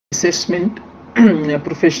assessment,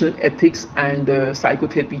 professional ethics, and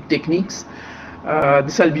psychotherapy techniques.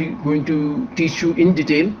 This I'll be going to teach you in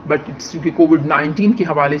detail, but it's क्योंकि कोविड-19 के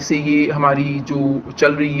हवाले से ये हमारी जो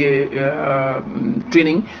चल रही है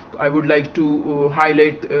ट्रेनिंग, तो I would like to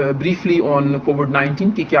highlight briefly on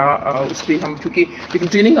कोविड-19 कि क्या उस पर हम, क्योंकि लेकिन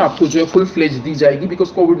ट्रेनिंग आपको जो है फुल फ्लेज दी जाएगी, बिकॉज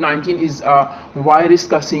कोविड-19 इज़ वायरस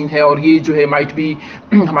का सीन है और ये जो है माइट भी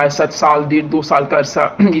हमारे साथ साल 1.5-2 साल का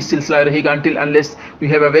अर्सा ये सिलसिला रहेगा until unless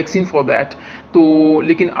we have a vaccine for that. तो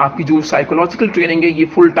लेकिन आपकी जो साइकोलॉजिकल ट्रेनिंग है ये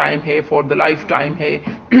फुल टाइम है, फॉर द लाइफ टाइम है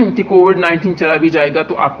कि कोविड-19 चला भी जाएगा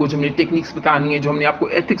तो आपको जो हमने टेक्निक्स बतानी है, जो हमने आपको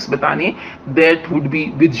एथिक्स बतानी है, that would be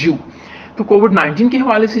with you. तो कोविड-19 के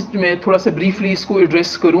हवाले से मैं थोड़ा सा ब्रीफली इसको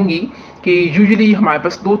एड्रेस करूंगी कि यूजुअली हमारे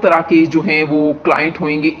पास दो तरह के जो हैं वो क्लाइंट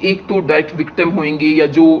होंगे. एक तो डायरेक्ट विक्टिम होंगे या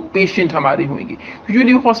जो पेशेंट हमारे होंगे.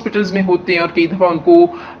 यूजुअली हॉस्पिटल्स में होते हैं और कई दफ़ा उनको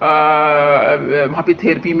वहाँ पे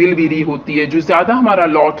थेरेपी मिल भी रही होती है. जो ज़्यादा हमारा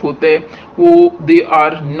लॉट होता है वो they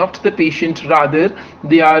are not the patient, rather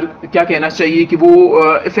they are, क्या कहना चाहिए कि वो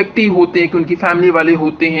इफेक्टिव होते हैं कि उनकी फैमिली वाले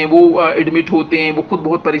होते हैं, वो एडमिट होते हैं, वो खुद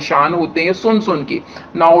बहुत परेशान होते हैं सुन के.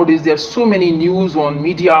 Now days there so many news on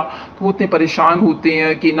media, तो वो इतने परेशान होते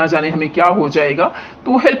हैं कि ना जाने हमें क्या हो जाएगा.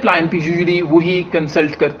 तो हेल्पलाइन पे यूजुअली वही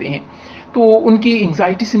कंसल्ट करते हैं. तो उनकी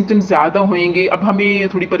एंग्जाइटी सिम्टम्स ज़्यादा होंगे. अब हमें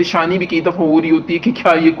थोड़ी परेशानी भी कई दफ़ा हो रही होती है कि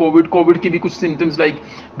क्या ये कोविड के भी कुछ सिम्टम्स लाइक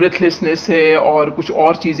ब्रेथलेसनेस है और कुछ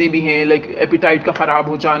और चीज़ें भी हैं, लाइक एपिटाइट का ख़राब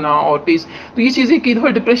हो जाना और टेस्ट. तो ये चीज़ें कई दफ़ा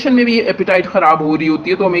डिप्रेशन में भी एपिटाइट ख़राब हो रही होती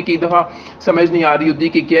है, तो हमें कई दफ़ा समझ नहीं आ रही होती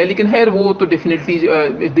कि क्या है. लेकिन खैर वो तो definitely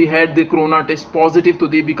they had the corona test positive, तो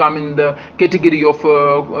they become in the category of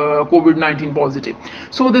covid positive.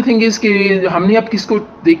 So the thing is कि हमने अब किसको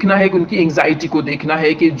देखना है, उनकी एंग्जाइटी को देखना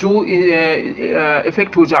है कि जो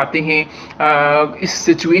इफेक्ट हो जाते हैं इस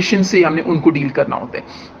सिचुएशन से, हमने उनको डील करना होता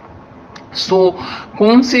है. सो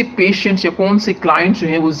कौन से पेशेंट्स या कौन से क्लाइंट जो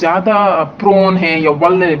हैं वो ज़्यादा प्रोन हैं या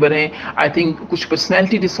वल्नरेबल हैं. आई थिंक कुछ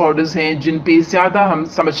पर्सनैलिटी डिसऑर्डर्स हैं जिन पे ज़्यादा हम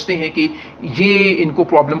समझते हैं कि ये इनको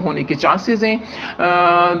प्रॉब्लम होने के चांसेस हैं.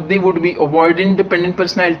 They would be avoidant dependent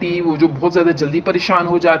personality, वो जो बहुत ज़्यादा जल्दी परेशान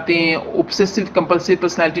हो जाते हैं. ऑब्सेसिव कंपल्सिव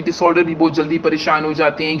पर्सनैलिटी डिसऑर्डर भी बहुत जल्दी परेशान हो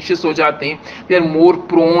जाते हैं, एंग्शियस हो जाते हैं. They are more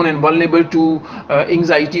prone and vulnerable to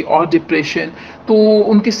anxiety और डिप्रेशन. तो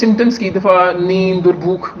उनके सिम्टम्स की दफ़ा नींद और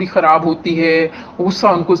भूख भी ख़राब होती है, गुस्सा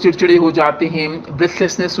उनको चिड़चिड़े हो जाते हैं,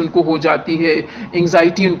 ब्रेथलेसनेस उनको हो जाती है,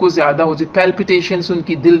 एंग्जाइटी उनको ज़्यादा हो जाती है, पैल्पिटेशंस,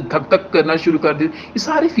 उनकी दिल धक धक करना शुरू कर दे. ये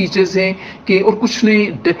सारे फीचर्स हैं कि, और कुछ ने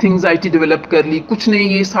डेथ एंग्जाइटी डेवलप कर ली, कुछ ने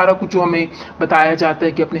ये सारा कुछ जो हमें बताया जाता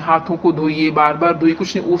है कि अपने हाथों को धोइए, बार बार धोइए,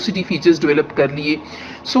 कुछ ने ओसीडी फीचर्स डेवलप कर लिए.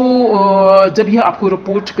 सो जब ये आपको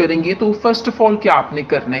रिपोर्ट करेंगे तो फर्स्ट ऑफ ऑल क्या आपने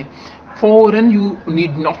करना है, फॉरन you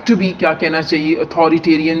need not to be, क्या कहना चाहिए,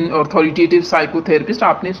 अथॉरिटेटिव साइकोथेरेपिस्ट.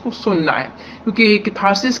 आपने इसको सुनना है क्योंकि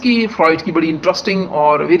कैथारसिस की फ्रॉइड की बड़ी इंटरेस्टिंग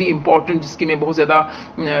और वेरी इंपॉर्टेंट, जिसकी मैं बहुत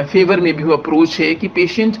ज़्यादा फेवर में भी हूँ, अप्रोच है कि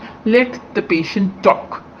patient, let the patient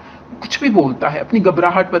talk. कुछ भी बोलता है, अपनी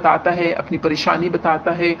घबराहट बताता है, अपनी परेशानी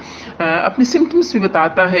बताता है, अपने सिम्टम्स भी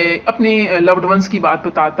बताता है, अपने लव्ड वंस की बात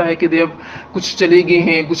बताता है कि दे अब कुछ चले गए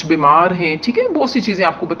हैं, कुछ बीमार हैं, ठीक है, बहुत सी चीज़ें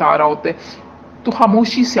आपको बता रहा होता है. तो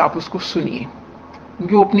खामोशी से आप उसको सुनिए.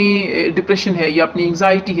 जो अपनी डिप्रेशन है या अपनी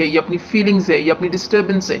एंग्जाइटी है या अपनी फीलिंग्स है या अपनी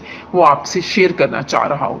डिस्टर्बेंस है, वो आपसे शेयर करना चाह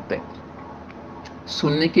रहा होता है.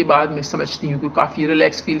 सुनने के बाद मैं समझती हूँ कि काफ़ी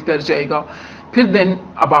रिलैक्स फील कर जाएगा. फिर देन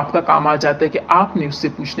अब आपका काम आ जाता है कि आपने उससे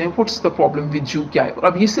पूछना है what's the problem with you, क्या है. और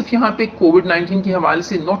अब ये सिर्फ यहाँ पे कोविड-19 के हवाले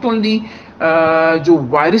से नॉट ओनली जो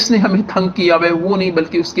वायरस ने हमें तंग किया हुआ है वो नहीं,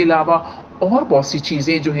 बल्कि उसके अलावा और बहुत सी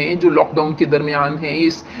चीज़ें जो हैं, जो लॉकडाउन के दरमियान हैं,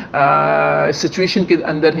 इस सिचुएशन के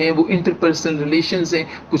अंदर हैं, वो इंटरपर्सनल रिलेशंस हैं.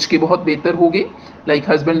 कुछ के बहुत बेहतर हो गए, लाइक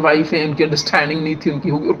हस्बैंड वाइफ हैं, उनकी अंडरस्टैंडिंग नहीं थी, उनकी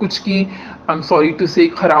होगी, और कुछ की आई एम सॉरी टू से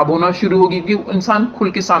ख़राब होना शुरू होगी क्योंकि इंसान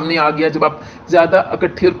खुल के सामने आ गया. जब आप ज़्यादा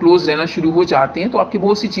इकट्ठे और क्लोज रहना शुरू हो जाते हैं तो आपकी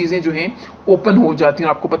बहुत सी चीज़ें जो हैं ओपन हो जाती हैं,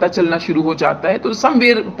 आपको पता चलना शुरू हो जाता है. तो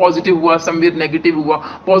समवेयर पॉजिटिव हुआ, समवेयर नेगेटिव हुआ.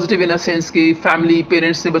 पॉजिटिव इन अ सेंस कि फैमिली,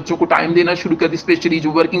 पेरेंट्स ने बच्चों को टाइम देना शुरू कर दिया, स्पेशली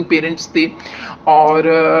जो वर्किंग पेरेंट्स थे. और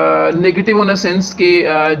नेगेटिव इन अ सेंस के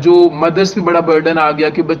जो मदर्स पे बड़ा बर्डन आ गया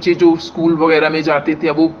कि बच्चे जो स्कूल वगैरह में जाते थे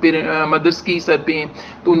अब वो मदर्स के ही सर पे हैं,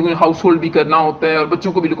 तो उनको हाउस होल्ड भी करना होता है और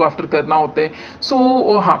बच्चों को भी लुक आफ्टर करना होता है.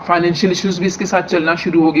 सो हाँ, फाइनेंशियल इश्यूज भी इसके साथ चलना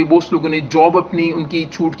शुरू हो गए. बहुत लोगों ने जॉब अपनी उनकी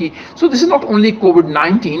छूट की. So this is not only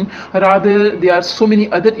covid, rather they are so many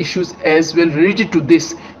other issues as well related to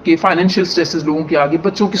this कि फाइनेंशियल स्ट्रेसेस लोगों के आगे,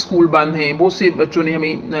 बच्चों के स्कूल बंद हैं. बहुत से बच्चों ने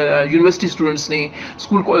हमें, यूनिवर्सिटी स्टूडेंट्स ने,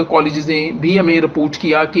 स्कूल कॉलेजेस ने भी हमें रिपोर्ट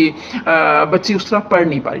किया कि बच्चे उस तरह पढ़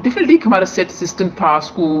नहीं पा रहे. डेफिनेटली हमारा सेट सिस्टम था,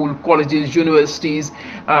 स्कूल, कॉलेजेस, यूनिवर्सिटीज़,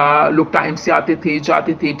 लोग टाइम से आते थे,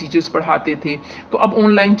 जाते थे, टीचर्स पढ़ाते थे। तो अब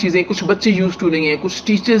ऑनलाइन चीज़ें कुछ बच्चे यूज टू नहीं है, कुछ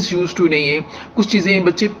टीचर्स यूज टू नहीं है, कुछ चीज़ें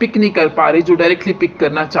बच्चे पिक नहीं कर पा रहे जो डायरेक्टली पिक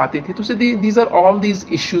करना चाहते थे। तो these are all these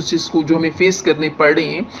issues जिसको जो हमें फेस करने पड़ रहे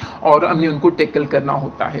हैं और हमने उनको टैकल करना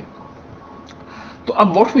होता है। तो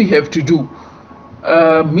अब what we have to do,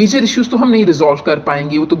 major issues तो हम नहीं रिजॉल्व कर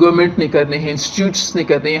पाएंगे, वो तो गवर्नमेंट ने करने हैं, इंस्टीट्यूट्स ने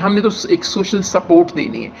करने हैं। हमने तो एक सोशल सपोर्ट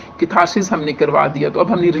देनी है। कैथारसिस हमने करवा दिया, तो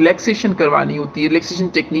अब हमने रिलैक्सेशन करवानी होती है। रिलैक्सेशन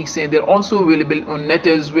टेक्निक्स हैं, देर also available on net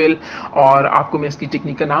as well, और आपको मैं इसकी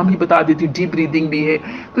टेक्निक का नाम ही बता देती हूँ। डीप ब्रीदिंग भी है।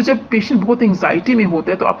 तो जब पेशेंट बहुत एंग्जाइटी में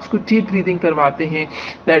होता है तो आप उसको डीप ब्रीदिंग करवाते हैं,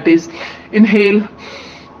 that is inhale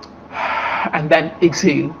and then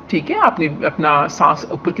exhale. ठीक है, आपने अपना सांस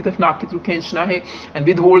ऊपर की तरफ नाक के थ्रू खींचना है and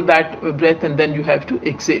with hold that breath and then you have to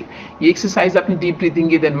exhale. ये एक्सरसाइज अपनी डीप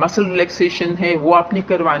ब्रीथिंग है। देन मसल रिलैक्सेशन है, वो आपने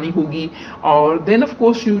करवानी होगी। और then of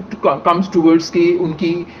course you comes towards की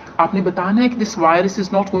उनकी आपने बताना है कि this virus is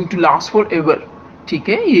not going to last for ever. ठीक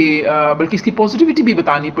है, ये बल्कि इसकी पॉजिटिविटी भी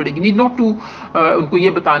बतानी पड़ेगी। नीड नॉट टू उनको ये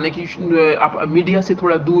बताना कि आप मीडिया से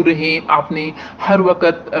थोड़ा दूर रहें, आपने हर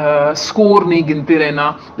वक्त स्कोर नहीं गिनते रहना।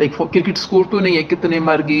 लाइक क्रिकेट स्कोर तो नहीं है कितने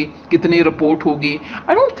मर गए, कितने रिपोर्ट हो गए।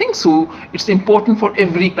 I don't think so. It's important for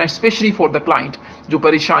every client, specially for the client जो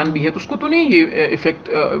परेशान भी है, तो उसको तो नहीं ये इफेक्ट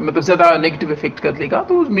मतलब ज़्यादा नेगेटिव इफेक्ट कर देगा।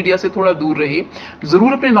 तो मीडिया से थोड़ा दूर रहे।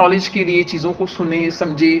 ज़रूर अपने नॉलेज के लिए चीज़ों को सुने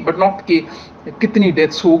समझे, बट नॉट के कितनी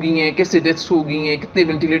डेथ्स हो गई हैं, कैसे डेथ्स हो गई हैं, कितने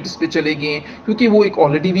वेंटिलेटर्स पे चले गए हैं, क्योंकि वो एक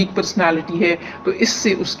ऑलरेडी वीक पर्सनालिटी है। तो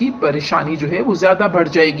इससे उसकी परेशानी जो है वो ज़्यादा बढ़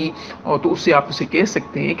जाएगी। और तो उससे आप उसे कह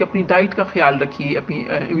सकते हैं कि अपनी डाइट का ख्याल रखिए, अपनी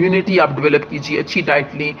इम्यूनिटी आप डेवलप कीजिए, अच्छी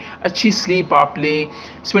डाइट लें, अच्छी स्लीप आप लें,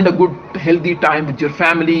 spend a good healthy time with your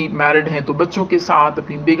family. Married हैं तो बच्चों के साथ,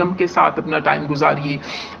 अपनी बेगम के साथ अपना टाइम गुजारिए।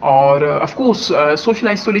 और ऑफ कोर्स सोशल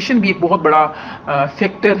आइसोलेशन भी एक बहुत बड़ा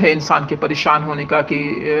फैक्टर है इंसान के परेशान होने का, कि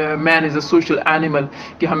man is a social animal,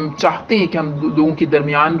 कि हम चाहते हैं कि हम लोगों के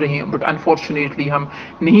दरमियान रहें, बट अनफॉर्चुनेटली हम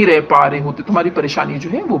नहीं रह पा रहे होते, तो हमारी परेशानी जो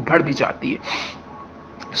है वो बढ़ भी जाती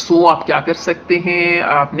है। सो आप क्या कर सकते हैं,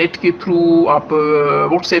 आप नेट के थ्रू, आप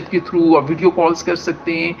व्हाट्सएप के थ्रू आप वीडियो कॉल्स कर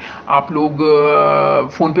सकते हैं, आप लोग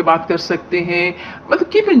फ़ोन पे बात कर सकते हैं। मतलब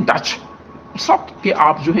कीप इन टच। सॉफ्ट कि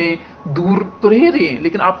आप जो है दूर तो रह रहे हैं,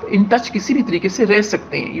 लेकिन आप इन टच किसी भी तरीके से रह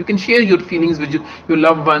सकते हैं। You can share your feelings with your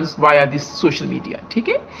love once via this social media. ठीक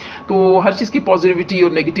है, तो हर चीज़ की पॉजिटिविटी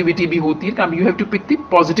और नेगेटिविटी भी होती है। You have to pick the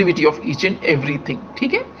positivity of each and everything.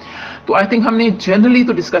 ठीक है, तो आई थिंक हमने जनरली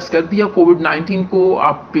तो डिस्कस कर दिया कोविड-19 को।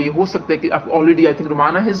 आप पे हो सकता है कि आप already, I think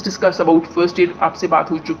Romana has discuss about first aid, आपसे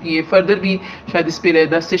बात हो चुकी है। फर्दर भी शायद इस पे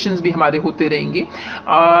 10 सेशंस भी हमारे होते रहेंगे।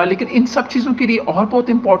 लेकिन इन सब चीज़ों के लिए और बहुत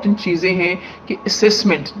इंपॉर्टेंट चीज़ें हैं कि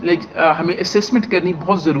असेसमेंट, लाइक हमें असेसमेंट करनी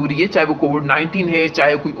बहुत ज़रूरी है, चाहे वो कोविड-19 है,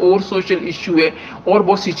 चाहे कोई और सोशल इशू है, और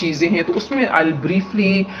बहुत सी चीज़ें हैं। तो उसमें I will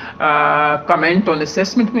briefly comment on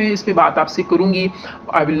assessment में इस पे बात आपसे करूँगी।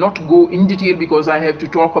 I will not go in detail because I have to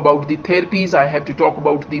talk about the therapies, I have to talk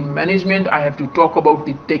about the management, I have to talk about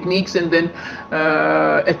the techniques, and then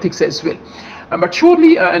ethics as well. But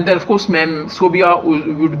surely, and then of course ma'am Sobia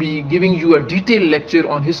would be giving you a detailed lecture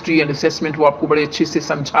on history and assessment, वो आपको बड़े अच्छे से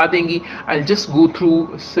समझा देंगी। I'll just go through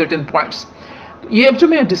certain points. ये अब जो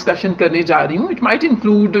मैं डिस्कशन करने जा रही हूँ, इट माइट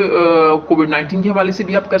इंक्लूड कोविड-19 के हवाले से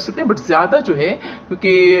भी आप कर सकते हैं, बट ज़्यादा जो है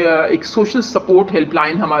क्योंकि एक सोशल सपोर्ट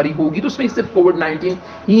हेल्पलाइन हमारी होगी, तो उसमें सिर्फ कोविड-19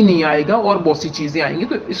 ही नहीं आएगा और बहुत सी चीज़ें आएंगी।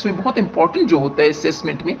 तो इसमें बहुत इंपॉर्टेंट जो होता है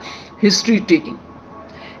असेसमेंट में, हिस्ट्री टेकिंग।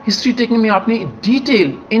 हिस्ट्री टेकिंग में आपने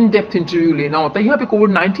डिटेल इन डेप्थ इंटरव्यू लेना होता है। यहाँ पे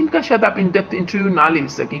कोविड-19 का शायद आप इन डेप्थ इंटरव्यू ना ले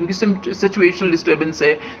सकें, क्योंकि सिचुएशनल डिस्टर्बेंस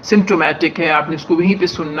है, सिम्टोमेटिक है, आपने उसको वहीं पे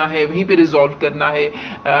सुनना है, वहीं पे रिजॉल्व करना है।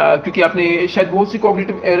 क्योंकि आपने शायद बहुत सी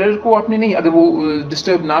कॉग्निटिव एरर को आपने नहीं, अगर वो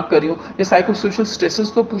डिस्टर्ब ना कर रही हो, या साइको सोशल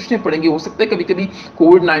स्ट्रेसेस तो पूछने पड़ेंगे। हो सकता है कभी कभी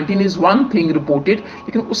कोविड-19 इज़ वन थिंग रिपोर्टेड,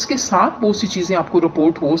 लेकिन उसके साथ बहुत सी चीज़ें आपको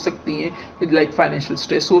रिपोर्ट हो सकती हैं, लाइक फाइनेंशियल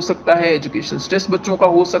स्ट्रेस हो सकता है, एजुकेशनल स्ट्रेस बच्चों का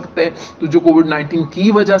हो सकता है, तो जो कोविड-19 की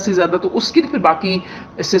वजह से ज्यादा, तो उसके लिए फिर बाकी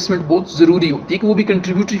असेसमेंट बहुत जरूरी होती है कि वो भी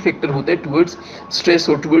कंट्रीब्यूटरी फैक्टर होता है टुवर्ड्स स्ट्रेस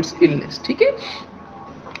और टुवर्ड्स इलनेस। ठीक है,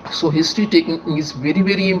 so history taking is very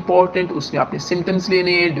very important. उसमें आपने सिम्टम्स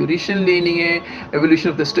लेने हैं, ड्यूरेशन लेनी है, एवोल्यूशन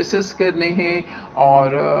ऑफ द स्ट्रेसेस करने हैं,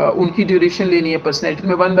 और उनकी ड्यूरेशन लेनी है। पर्सनैलिटी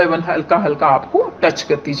में वन बाय वन हल्का हल्का आपको टच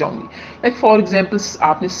करती जाऊंगी। लाइक फॉर एग्जाम्पल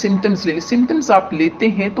आपने सिम्टम्स लेने, सिम्टम्स आप लेते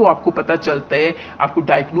हैं तो आपको पता चलता है, आपको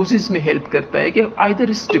डायग्नोसिस में हेल्प करता है कि either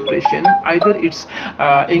it's depression, either it's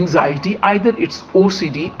anxiety, either it's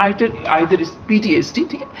OCD, either it's PTSD.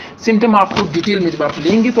 ठीक है, सिम्टम आपको डिटेल में जब आप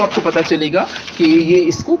लेंगे तो आपको पता चलेगा कि ये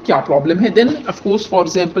इसको क्या प्रॉब्लम है। Then of course for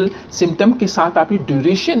example symptom के साथ आपकी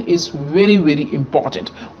duration is very very important.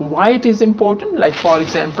 Why it is important, like for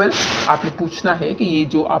example आपने पूछना है कि ये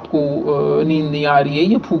जो आपको नींद नहीं आ रही है,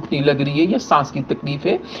 या भूख नहीं लग रही है, या सांस की तकलीफ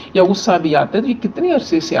है, या गुस्सा भी आता है, तो ये कितने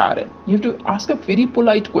अरसे से आ रहा है? You have to ask a very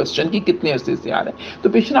polite question कि कितने अरसे से आ रहा है। तो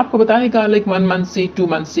पेशेंट आपको बताएगा लाइक 1 मंथ से, 2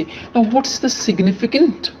 मंथ से। नाउ व्हाट्स द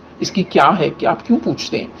सिग्निफिकेंट इसकी क्या है कि आप क्यों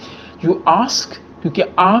पूछते हैं? यू आस्क क्योंकि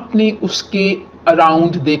आपने उसके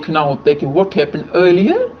अराउंड देखना होता है कि what happened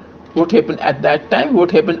earlier, what happened at that time,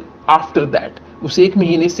 what happened after that. उस 1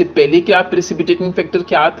 महीने से पहले क्या प्रेसिपिटेटिंग फैक्टर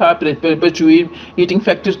क्या था, परपेचुएटिंग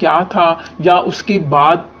फैक्टर क्या था, या उसके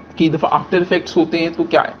बाद की दफ़ा आफ्टर इफेक्ट्स होते हैं तो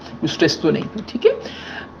क्या है, स्ट्रेस तो नहीं थी, ठीक है।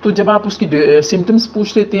 तो जब आप उसकी सिम्टम्स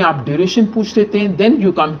पूछ लेते हैं, आप ड्यूरेशन पूछ लेते हैं, then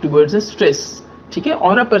you come towards a stress, ठीक है।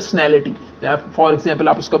 और अ पर्सनैलिटी, फॉर एग्जाम्पल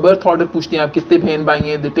आप उसका बर्थ ऑर्डर पूछते हैं, आप कितने बहन भाई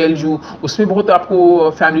हैं, दे टेल यू, उसमें बहुत आपको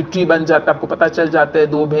फैमिली ट्री बन जाता है, आपको पता चल जाता है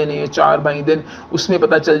 2 बहनें हैं, 4 भाई, देन उसमें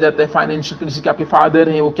पता चल जाता है फाइनेंशियल कंडीशन, आपके फादर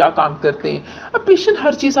हैं वो क्या काम करते हैं। अब पेशेंट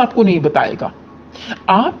हर चीज़ आपको नहीं बताएगा।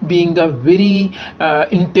 आप being a very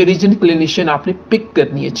intelligent clinician, आपने पिक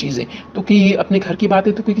करनी है चीज़ें। तो कि अपने घर की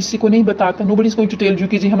बातें तो कोई किसी को नहीं बताता, nobody is going to tell you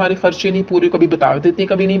कि जी हमारे खर्चे नहीं पूरे, कभी बता देते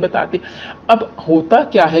कभी नहीं बताते। अब होता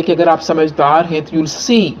क्या है कि अगर आप समझदार हैं तो यूल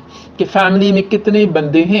सी कि फैमिली में कितने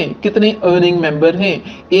बंदे हैं, कितने अर्निंग मेंबर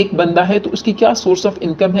हैं। एक बंदा है तो उसकी क्या सोर्स ऑफ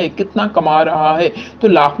इनकम है, कितना कमा रहा है। तो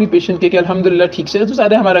लाख भी पेशेंट के अल्हम्दुलिल्लाह ठीक से, तो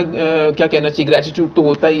सारे हमारा क्या कहना चाहिए, ग्रेटिट्यूड तो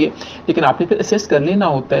होता ही है। लेकिन आपने फिर असेस कर लेना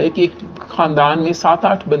होता है कि एक खानदान में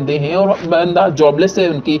 7-8 बंदे हैं और बंदा जॉबलेस है,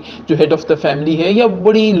 उनकी जो हेड ऑफ द फैमिली है, या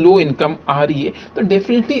बड़ी लो इनकम आ रही है, तो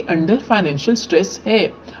डेफिनेटली अंडर फाइनेंशियल स्ट्रेस है।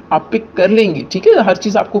 आप पिक कर लेंगे, ठीक है। हर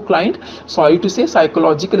चीज़ आपको क्लाइंट, सॉरी टू से,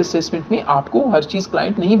 साइकोलॉजिकल असेसमेंट में आपको हर चीज़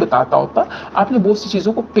क्लाइंट नहीं बताता होता, आपने बहुत सी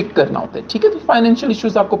चीज़ों को पिक करना होता है, ठीक है। तो फाइनेंशियल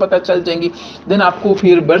इश्यूज आपको पता चल जाएंगी। देन आपको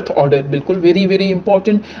फिर बर्थ ऑर्डर, बिल्कुल very very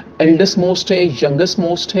important, eldest most है, यंगेस्ट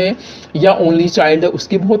मोस्ट है, या ओनली चाइल्ड है,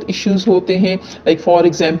 उसके बहुत इश्यूज होते हैं। Like for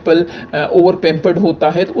example over pampered होता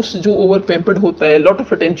है, तो उस जो ओवर पेम्पर्ड होता है, lot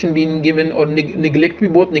of attention being given, और निगलेक्ट भी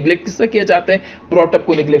बहुत, निगलेक्ट किसका किया जाता है, ब्रॉटअप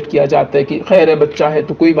को निगलेक्ट किया जाता है कि खैर है बच्चा है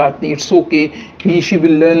तो कोई बात नहीं, it's okay, he she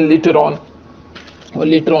will learn later on, और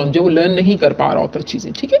लेटर ऑन जो वो लर्न नहीं कर पा रहा होता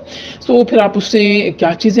चीज़ें, ठीक है। तो फिर आप उससे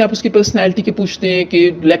क्या चीज़ें आप उसकी पर्सनैलिटी के पूछते हैं कि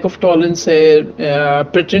लैक ऑफ टॉलरेंस है,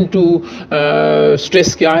 पैटर्न टू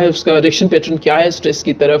स्ट्रेस क्या है, उसका रिएक्शन पैटर्न क्या है स्ट्रेस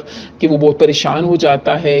की तरफ, कि वो बहुत परेशान हो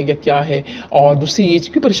जाता है या क्या है। और दूसरी एज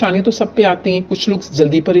की परेशानी तो सब पे आती हैं, कुछ लोग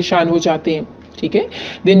जल्दी परेशान हो जाते हैं, ठीक है।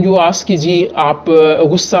 देन यू आस्क कि जी आप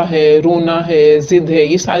गुस्सा है, रोना है, जिद है,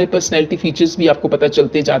 ये सारे पर्सनैलिटी फीचर्स भी आपको पता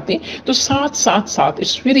चलते जाते हैं। तो साथ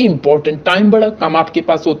इट्स वेरी इंपॉर्टेंट, टाइम बड़ा कम आपके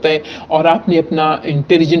पास होता है और आपने अपना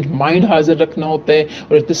इंटेलिजेंट माइंड हाजिर रखना होता है,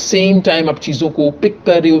 और एट द सेम टाइम आप चीज़ों को पिक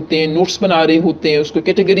कर रहे होते हैं, नोट्स बना रहे होते हैं, उसको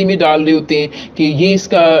कैटेगरी में डाल रहे होते हैं कि ये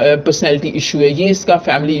इसका पर्सनैलिटी इशू है, ये इसका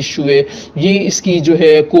फैमिली इशू है, ये इसकी जो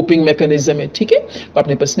है कोपिंग मैकेनिज्म है, ठीक है। तो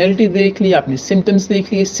आपने पर्सनैलिटी देख ली, आपने सिम्टम्स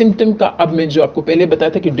देख लिए। सिम्टम का अब मैं जो आपको पहले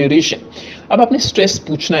बताया था कि ड्यूरेशन, अब आपने स्ट्रेस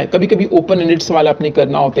पूछना है। कभी कभी ओपन एंडेड सवाल आपने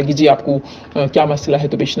करना होता है कि जी आपको क्या मसला है,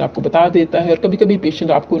 तो पेशेंट आपको बता देता है, और कभी कभी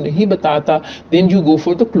पेशेंट आपको नहीं बताता, then you go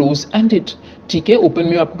for the close ended, ठीक है। ओपन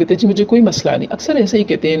में आपको कहते हैं जी मुझे कोई मसला नहीं, अक्सर ऐसे ही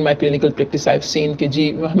कहते हैं इन माई clinical practice I have seen कि जी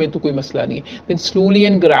हमें तो कोई मसला नहीं है। देन स्लोली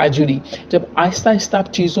एंड ग्रेजुअली जब आहिस्ता आहिस्ता आप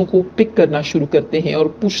चीज़ों को पिक करना शुरू करते हैं और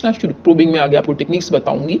पूछना शुरू, प्रोबिंग में आगे आपको टेक्निक्स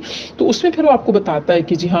बताऊंगी, तो उसमें फिर वो आपको बताता है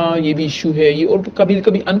कि जी हाँ ये भी इशू है ये, और कभी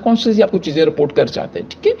कभी अनकॉन्शियसली आपको चीज़ें रिपोर्ट कर जाते हैं,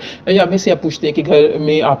 ठीक है। या वैसे आप पूछते हैं कि घर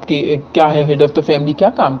में आपके क्या है, हेड ऑफ द फैमिली क्या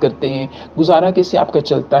काम करते हैं, गुजारा कैसे आपका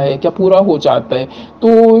चलता है, क्या पूरा हो जाता है।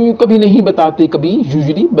 तो कभी नहीं बताते, कभी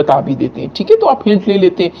यूजुअली बता भी देते हैं, ठीक है। तो आप हिंट ले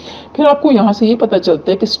लेते हैं। फिर आपको यहाँ से ये पता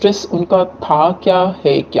चलता है कि स्ट्रेस उनका था क्या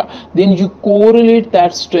है क्या। Then you correlate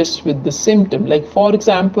that stress with the symptom. Like for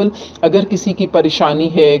example अगर किसी की परेशानी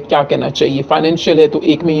है, क्या कहना चाहिए, फाइनेंशियल है तो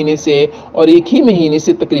 1 महीने से, और 1 ही महीने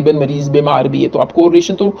से तकरीबन मरीज बीमार भी है, तो आप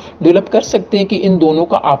कोरिलेशन तो डेवलप कर सकते हैं कि इन दोनों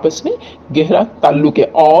का आपस में गहरा ताल्लुक है।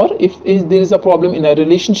 और if there is a problem in a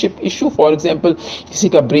relationship issue, for example किसी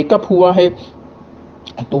का ब्रेकअप हुआ है,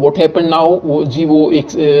 तो व्हाट हैपन नाउ, वो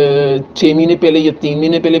 6 महीने पहले या 3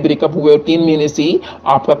 महीने पहले ब्रेकअप हुए, और 3 महीने से ही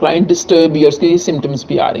आपका क्लाइंट डिस्टर्ब या उसके सिम्टम्स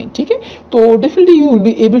भी आ रहे हैं, ठीक है। तो definitely you will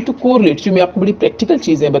be able to correlate. जो मैं आपको बड़ी प्रैक्टिकल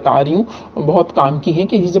चीज़ें बता रही हूँ, बहुत काम की हैं,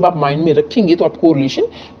 कि जब आप माइंड में रखेंगे तो आप कोरिलेशन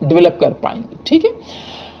डेवलप कर पाएंगे, ठीक है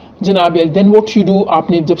जनाब। देन व्हाट यू डू,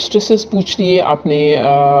 आपने जब स्ट्रेसेस पूछ लिए, आपने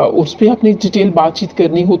उस पर आपने डिटेल बातचीत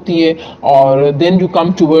करनी होती है, और then you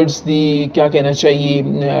come towards the, क्या कहना चाहिए,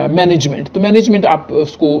 मैनेजमेंट। तो मैनेजमेंट आप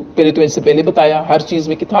उसको पहले, तो इससे पहले बताया हर चीज़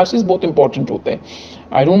में कैथारसिस बहुत इंपॉर्टेंट होता है।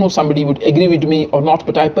 I don't know somebody would agree with me or not,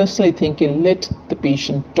 but I personally think let the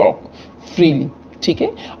patient talk freely, ठीक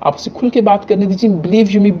है, आप उससे खुल के बात करने दीजिए। बिलीव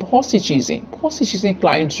यू मी, बहुत सी चीज़ें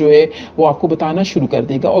क्लाइंट जो है वो आपको बताना शुरू कर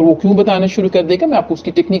देगा, और वो क्यों बताना शुरू कर देगा मैं आपको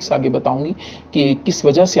उसकी टेक्निक्स आगे बताऊंगी कि किस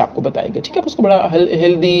वजह से आपको बताएगा। ठीक है, आप उसको बड़ा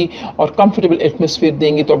हेल्दी और कंफर्टेबल एटमोसफेयर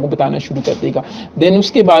देंगे तो आपको बताना शुरू कर देगा। देन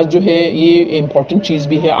उसके बाद जो है ये इंपॉर्टेंट चीज़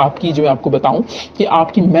भी है आपकी, जो मैं आपको बताऊं कि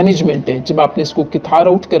आपकी मैनेजमेंट है। जब आपने इसको किथार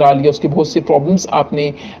आउट करा लिया, उसके बहुत से प्रॉब्लम्स आपने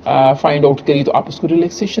फाइंड आउट करी, तो आप उसको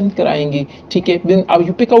रिलैक्सेशन कराएंगे। ठीक है, then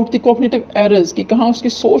you pick out the cognitive errors कि कहाँ उसकी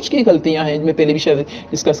सोच की गलतियां हैं, मैं पहले भी शायद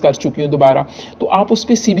डिस्कस कर चुकी हूँ दोबारा, तो आप उस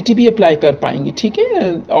पर सीबीटी भी अप्लाई कर पाएंगे। ठीक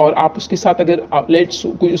है, और आप उसके साथ अगर लेट्स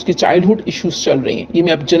कोई उसके चाइल्डहुड इश्यूज चल रहे हैं, ये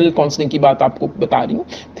मैं अब जनरल काउंसलिंग की बात आपको बता रही हूँ,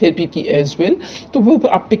 थेरेपी की एज वेल, तो वो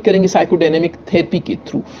आप पिक करेंगे साइकोडायनेमिक थेरेपी के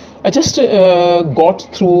through. I just got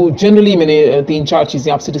through generally, मैंने 3-4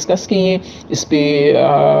 चीज़ें आपसे डिस्कस की हैं इस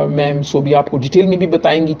पर। मैम सो भी आपको डिटेल में भी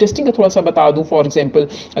बताएंगी। टेस्टिंग का थोड़ा सा बता दूं, फॉर एग्जांपल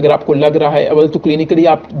अगर आपको लग रहा है, अवल तो क्लिनिकली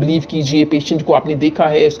आप बिलीव कीजिए, पेशेंट को आपने देखा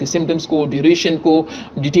है, उसके सिम्टम्स को, ड्यूरेशन को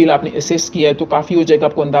डिटेल आपने असेस किया है, तो काफ़ी हो जाएगा,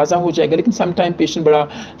 आपको अंदाज़ा हो जाएगा। लेकिन समटाइम पेशेंट बड़ा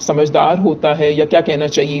समझदार होता है, या क्या कहना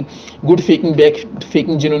चाहिए, गुड फेकिंग बैक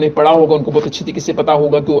फेकिंग, जिन्होंने पढ़ा होगा उनको बहुत अच्छी तरीके से पता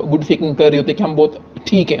होगा कि गुड फेकिंग कर रहे होते हैं कि हम बहुत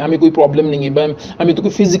ठीक है, हमें कोई प्रॉब्लम नहीं है, हमें तो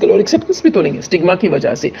कोई फिजिकल और एक्सेप्टेंस भी तो नहीं है, स्टिग्मा की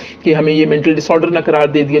वजह से कि हमें ये मेंटल डिसऑर्डर ना करार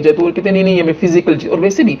दे दिया जाए, तो वो कहते नहीं हमें फिजिकल। और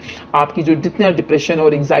वैसे भी आपकी जो जितना डिप्रेशन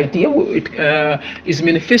और एंग्जाइटी है वो it is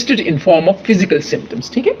manifested in form of physical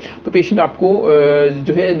symptoms. ठीक है, तो पेशेंट आपको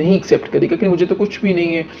जो है नहीं एक्सेप्ट करेगा कि मुझे तो कुछ भी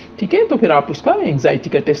नहीं है। ठीक है, तो फिर आप उसका एंग्जाइटी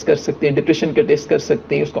का टेस्ट कर सकते हैं, डिप्रेशन का टेस्ट कर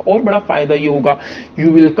सकते हैं। उसका और बड़ा फायदा ये होगा,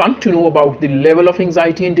 you will come to know about the level of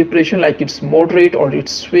anxiety and depression, like it's moderate और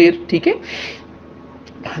इट्स स्वेयर। ठीक है,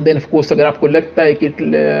 देन ऑफ कोर्स अगर आपको लगता है कि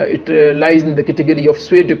it lies in the category of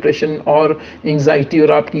swear depression और एंग्जाइटी,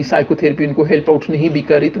 और आपकी साइकोथेरेपी उनको हेल्प आउट नहीं भी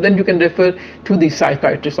करी, तो then you can refer to the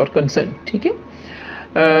psychiatrist और कंसर्न। ठीक है,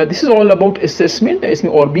 this is all about assessment.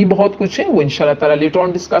 इसमें और भी बहुत कुछ है, वो इंशाल्लाह ताला लेटर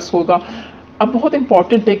ऑन डिस्कस होगा। अब बहुत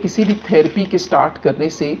इंपॉर्टेंट है, किसी भी थेरेपी के स्टार्ट करने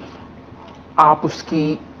से आप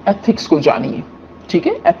उसकी एथिक्स को जानिए। ठीक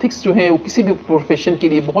है, एथिक्स जो है वो किसी भी प्रोफेशन के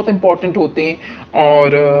लिए बहुत इंपॉर्टेंट होते हैं,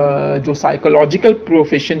 और जो साइकोलॉजिकल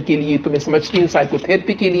प्रोफेशन के लिए, तो मैं समझती हूँ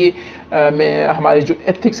साइकोथेरेपी के लिए मैं हमारे जो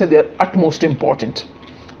एथिक्स है दे आर अटमोस्ट इम्पॉर्टेंट,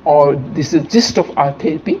 और this is gist of our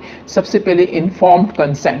therapy. सबसे पहले इन्फॉर्म्ड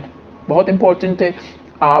कंसेंट बहुत इंपॉर्टेंट है।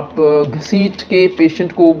 आप घसीट के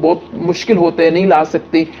पेशेंट को, बहुत मुश्किल होता है, नहीं ला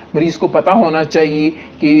सकते। मरीज़ को पता होना चाहिए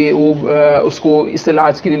कि वो उसको इस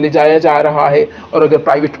इलाज के लिए ले जाया जा रहा है, और अगर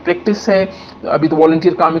प्राइवेट प्रैक्टिस है, अभी तो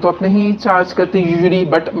वॉलंटियर काम है तो आप नहीं चार्ज करते यूजुअली,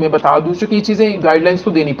 बट मैं बता दूं चूँकि ये चीज़ें गाइडलाइंस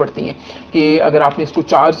तो देनी पड़ती हैं कि अगर आपने इसको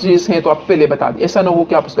चार्जेस हैं तो आप पहले बता दें। ऐसा ना हो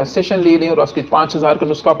कि आप उसका सेशन ले लें और उसके 5,000 का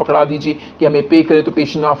नुस्खा पकड़ा दीजिए कि हमें पे करें, तो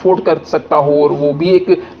पेशेंट अफोर्ड कर सकता हो और वो भी एक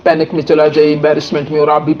पैनिक में चला जाए, एम्बेरसमेंट में, और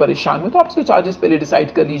आप भी परेशान हो। तो आप उसके चार्जेस पहले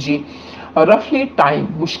डिसाइड कर लीजिए। रफली टाइम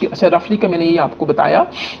मुश्किल, अच्छा रफली का मैंने ये आपको बताया,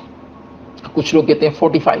 कुछ लोग कहते हैं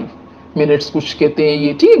 45 मिनट्स, कुछ कहते हैं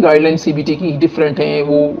ये, ठीक है, गाइडलाइन सीबीटी की डिफरेंट हैं,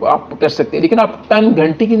 वो आप कर सकते हैं, लेकिन आप 10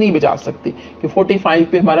 घंटे की नहीं बजा सकते कि 45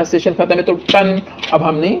 पे हमारा सेशन खत्म है तो 10 अब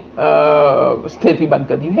हमने थेरेपी बंद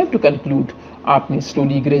कर दी। You have to conclude. आपने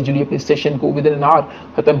स्लोली ग्रेजुअली अपने सेशन को विद इन आवर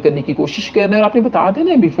खत्म करने की कोशिश करना है, और आपने बता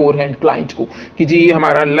देना है बिफोर हैंड क्लाइंट को कि जी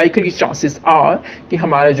हमारा लाइकली चांसेस आर कि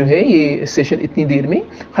हमारा जो है ये सेशन इतनी देर में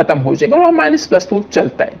खत्म हो जाएगा, और -+ तो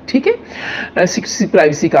चलता है। ठीक है,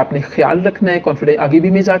 प्राइवेसी का आपने ख्याल रखना है, कॉन्फिडेंस आगे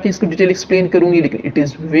भी मैं जाके इसको डिटेल एक्सप्लेन करूंगी, लेकिन it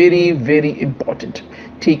is very very important.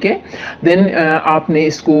 ठीक है, देन आपने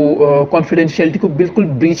इसको कॉन्फिडेंशियलिटी को बिल्कुल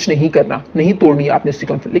ब्रीच नहीं करना, नहीं तोड़नी आपने उसकी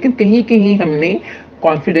कॉन्फिडेंस, लेकिन कहीं कहीं हमने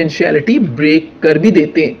कॉन्फिडेंशियलिटी ब्रेक कर भी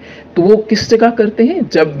देते हैं, तो वो किस जगह करते हैं,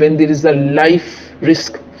 जब when there is a life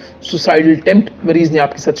risk, suicidal attempt मरीज ने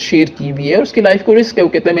आपके साथ शेयर की हुई है, उसकी लाइफ को रिस्क है, वो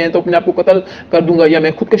कहते हैं मैं तो अपने आप को कत्ल कर दूंगा या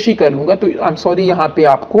मैं खुदकशी कर लूंगा, तो आई एम सॉरी, यहाँ पे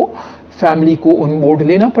आपको फैमिली को ऑन बोर्ड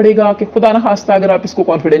लेना पड़ेगा कि खुदा ना खास्ता अगर आप इसको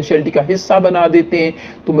कॉन्फिडेंशियलिटी का हिस्सा बना देते हैं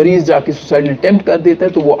तो मरीज जाके सुसाइडल अटेम्प्ट कर देता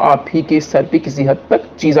है, तो वो आप ही के सर पे किसी हद तक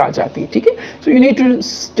चीज़ आ जाती है। ठीक है, so you need to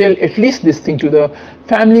tell at least this thing to the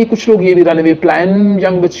family. कुछ लोग ये भी रनअवे प्लान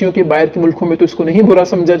यंग बच्चियों के बाहर के मुल्कों में तो इसको नहीं बुरा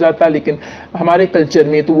समझा जाता, लेकिन हमारे कल्चर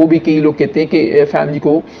में तो वो भी कई लोग कहते हैं कि फैमिली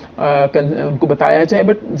को उनको बताया जाए,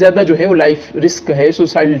 बट ज़्यादा जो है वो लाइफ रिस्क है,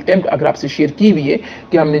 सुसाइडल अटेम्प्ट अगर आपसे शेयर की हुई है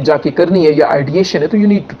कि हमने जाके करनी है या आइडिएशन है, तो you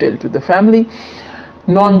need to tell to the family.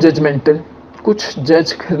 Non judgemental, कुछ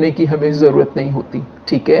जज करने की हमें ज़रूरत नहीं होती।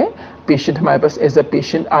 ठीक है, पेशेंट हमारे पास एज अ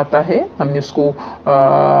पेशेंट आता है, हमने उसको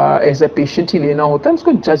एज अ पेशेंट ही लेना होता है,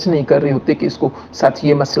 उसको जज नहीं कर रहे होते कि इसको साथ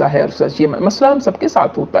ये मसला है और साथ ये मसला हम सबके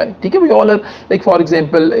साथ होता है। ठीक है, we all are like for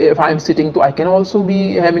example if I am sitting तो I can also be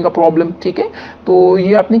having a problem. ठीक है, तो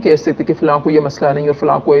ये आप नहीं कह सकते कि फ़लाँ को ये मसला नहीं और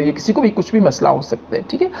फ़लाँ को ये, किसी को भी कुछ भी मसला हो सकता है।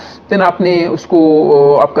 ठीक है, देन आपने उसको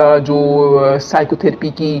आपका जो साइकोथेरेपी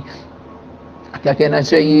की क्या कहना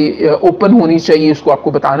चाहिए, ओपन होनी चाहिए, उसको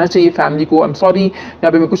आपको बताना चाहिए फैमिली को। आई एम सॉरी,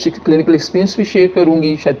 यहाँ पे मैं कुछ क्लिनिकल एक्सपीरियंस भी शेयर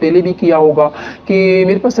करूँगी, शायद पहले भी किया होगा, कि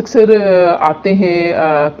मेरे पास अक्सर आते हैं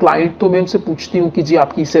क्लाइंट, तो मैं उनसे पूछती हूँ कि जी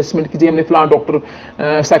आपकी असेसमेंट कीजिए, हमने फ़लाँ डॉक्टर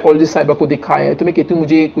साइकोलॉजिस्ट साहिबा को दिखाया है, तो मैं कहती हूँ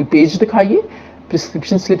मुझे कोई पेज दिखाइए,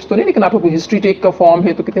 प्रिस्क्रिप्शन स्लिप्स तो नहीं, लेकिन आपका कोई हिस्ट्री टेक का फॉर्म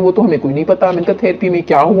है, तो कहते हैं वो तो हमें कोई नहीं पता। मैंने कहा थेरेपी में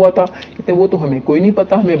क्या हुआ था, कहते हैं वो तो हमें कोई नहीं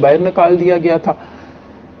पता, हमें बाहर निकाल दिया गया था।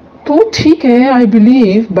 तो ठीक है, आई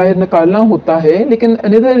बिलीव बाहर निकालना होता है, लेकिन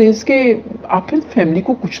अनदर इज के आप फिर फैमिली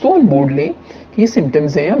को कुछ तो ऑन बोर्ड लें कि ये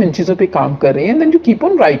सिम्टम्स हैं, हम इन चीज़ों पे काम कर रहे हैं, then you keep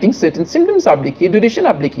on writing certain symptoms. आप लिखिए, ड्यूरेशन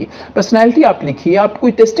आप लिखिए, पर्सनैलिटी आप लिखिए, आप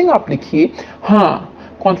कोई टेस्टिंग आप लिखिए। हाँ,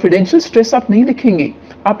 कॉन्फिडेंशियल स्ट्रेस आप नहीं लिखेंगे,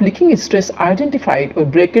 आप लिखेंगे स्ट्रेस आइडेंटिफाइड, और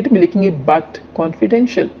ब्रैकेट में लिखेंगे बट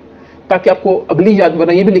कॉन्फिडेंशियल, ताकि आपको अगली याद,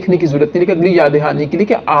 वरना ये भी लिखने की जरूरत नहीं, लेकिन अगली याद दहानी के लिए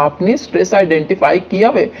कि आपने स्ट्रेस आइडेंटिफाई किया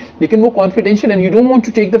है, लेकिन वो confidential and you don't want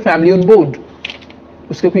to take the family on board.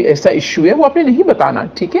 उसका कोई ऐसा इश्यू है वो आपने नहीं बताना,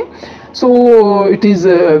 ठीक है। So it is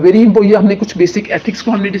very important. हमने कुछ बेसिक एथिक्स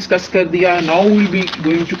को हमने डिस्कस कर दिया। Now we be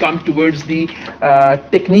going to come towards the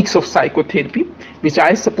techniques of psychotherapy which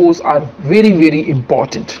I suppose are very very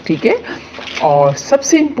important, ठीक है। और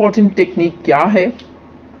सबसे इंपॉर्टेंट टेक्निक क्या है,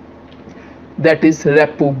 that is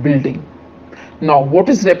rapport building. Now what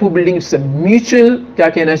is rapport building? It's a mutual, क्या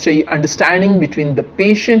कहना चाहिए, understanding between the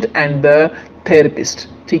patient and the therapist,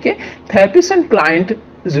 ठीक है। therapist and client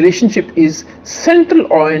relationship is central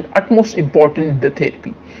and utmost important in the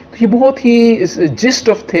therapy. तो ये बहुत ही gist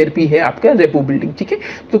of therapy है आपका रेपो बिल्डिंग, ठीक है।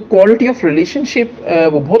 तो क्वालिटी ऑफ रिलेशनशिप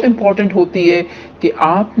वो बहुत इंपॉर्टेंट होती है कि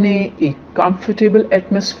आपने एक कंफर्टेबल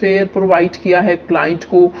एटमॉस्फेयर प्रोवाइड किया है क्लाइंट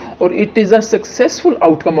को, और it is a successful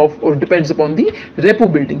outcome of और depends upon the rapport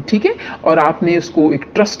building, ठीक है। और आपने उसको एक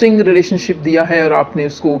ट्रस्टिंग रिलेशनशिप दिया है, और आपने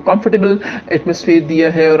उसको कंफर्टेबल एटमॉस्फेयर दिया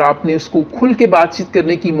है, और आपने उसको खुल के बातचीत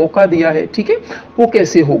करने की मौका दिया है, ठीक है। वो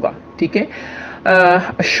कैसे होगा, ठीक है।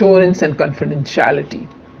 Assurance and confidentiality,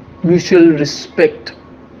 mutual respect,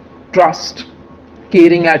 trust,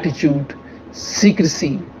 caring attitude,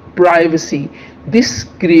 secrecy, privacy. This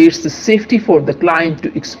creates the safety for the client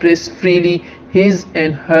to express freely his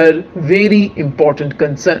and her very important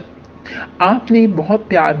concern. आपने बहुत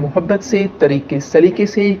प्यार मोहब्बत से तरीके सलीके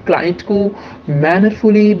से क्लाइंट को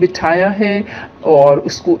मैनरफुली बिठाया है, और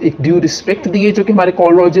उसको एक ड्यू रिस्पेक्ट दिए, जो कि हमारे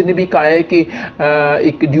कॉल रॉजर ने भी कहा है कि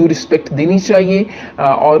एक ड्यू रिस्पेक्ट देनी चाहिए,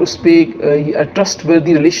 और उस पर ट्रस्ट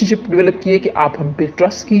वर्दी रिलेशनशिप डेवलप किए कि आप हम पे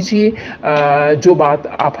ट्रस्ट कीजिए, जो बात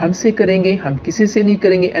आप हमसे करेंगे हम किसी से नहीं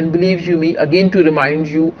करेंगे। And believe you me, again to remind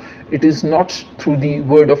you, it is not through the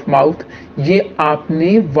word of mouth, ये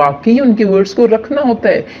आपने वाकई उनके वर्ड्स को रखना होता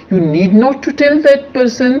है। You need not to tell that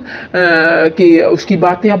person कि उसकी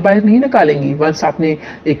बातें आप बाहर नहीं निकालेंगी। वंस आपने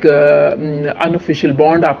एक अनऑफिशियल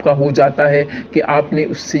बॉन्ड आपका हो जाता है कि आपने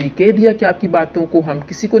उससे कह दिया कि आपकी बातों को हम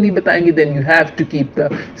किसी को नहीं बताएंगे, then you have to keep the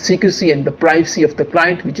secrecy and the privacy of the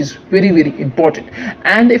client, which is very very important.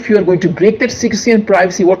 And if you are going to break that secrecy and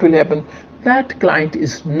privacy, what will happen, that client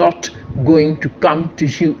is not going to come to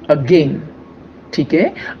you again, ठीक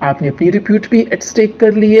है। आपने अपनी repute भी at stake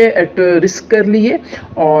कर ली है, at risk कर ली है,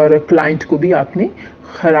 और क्लाइंट को भी आपने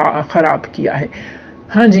खराब किया है।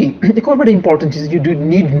 हाँ जी, एक और बड़ी important cheese, you do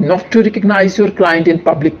need not to recognise your client in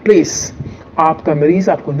public place. आपका मरीज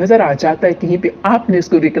आपको नज़र आ जाता है कहीं पे, आपने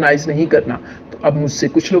इसको रिकग्नाइज नहीं करना। तो अब मुझसे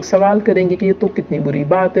कुछ लोग सवाल करेंगे कि ये तो कितनी बुरी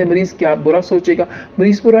बात है, मरीज क्या बुरा सोचेगा।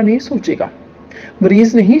 मरीज बुरा नहीं सोचेगा,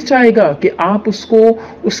 मरीज नहीं चाहेगा कि आप उसको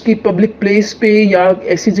उसकी पब्लिक प्लेस पे या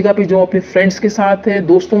ऐसी जगह पे जो अपने फ्रेंड्स के साथ है,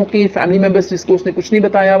 दोस्तों के, फैमिली मेंबर्स जिसको उसने कुछ नहीं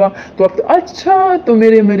बताया हुआ, तो आप तो अच्छा तो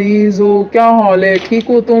मेरे मरीज हो, क्या हाल है, ठीक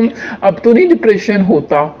हो तुम, अब तो नहीं डिप्रेशन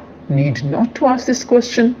होता। Need not to ask this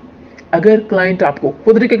question. अगर क्लाइंट आपको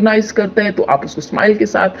खुद रिकग्नाइज करता है तो आप उसको स्माइल के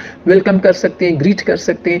साथ वेलकम कर सकते हैं, ग्रीट कर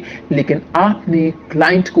सकते हैं, लेकिन आपने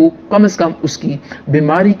क्लाइंट को कम से कम उसकी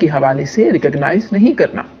बीमारी के हवाले से रिकग्नाइज नहीं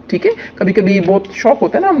करना, ठीक है। कभी कभी बहुत शौक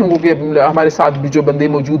होता है ना हम लोगों के, हमारे साथ भी जो बंदे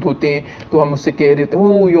मौजूद होते हैं तो हम उससे कह रहे होते हैं,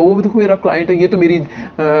 ओ यो देखो मेरा क्लाइंट है, ये तो मेरी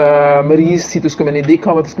मरीज थी, तो उसको मैंने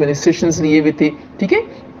देखा हुआ, तो उसको मैंने सेशंस लिए हुए थे, ठीक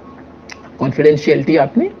है। कॉन्फिडेंशियलिटी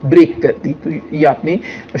आपने ब्रेक कर दी, तो ये आपने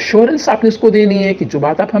अश्योरेंस आपने उसको देनी है कि जो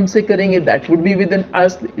बात आप हमसे करेंगे that would be with in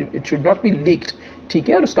us, it should not be leaked, ठीक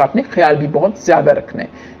है। और उसका आपने ख्याल भी बहुत ज़्यादा रखना है।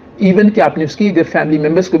 इवन कि आपने उसकी अगर फैमिली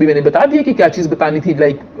मेंबर्स को भी मैंने बता दिया कि क्या चीज़ बतानी थी,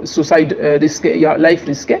 लाइक सुसाइड रिस्क है या लाइफ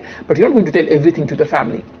रिस्क है, but you are going to tell everything to the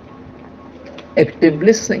family. Active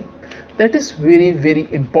listening, that is very very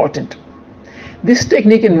important. This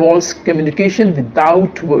technique involves communication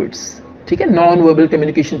without words, ठीक है। नॉन वर्बल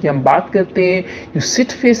कम्युनिकेशन की हम बात करते हैं। You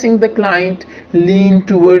sit facing the client, lean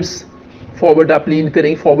towards forward, आप लीन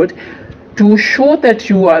करेंगे forward to show that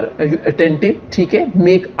you are attentive, ठीक है।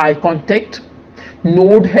 Make eye contact,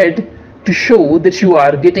 node head, to show that you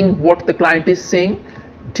are getting what the client is saying.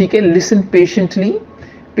 ठीक है, listen patiently.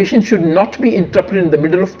 Patient should not be interrupted in the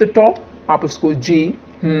middle of the talk. आप उसको जी,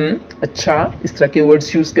 अच्छा, इस तरह के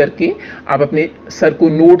वर्ड्स यूज करके आप अपने सर को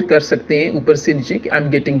नोट कर सकते हैं ऊपर से नीचे कि I am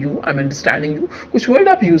getting you, I am understanding you. कुछ वर्ड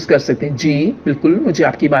आप यूज कर सकते हैं, जी बिल्कुल मुझे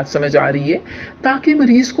आपकी बात समझ आ रही है, ताकि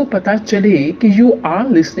मरीज को पता चले कि you are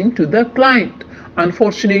listening to the client.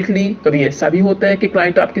 Unfortunately कभी ऐसा भी होता है कि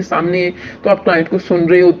क्लाइंट आपके सामने है, तो आप क्लाइंट को सुन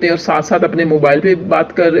रहे होते हैं और साथ साथ अपने मोबाइल पे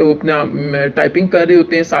बात कर रहे हो, अपना टाइपिंग कर रहे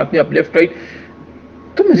होते हैं साथ में, आप लेफ्ट राइट.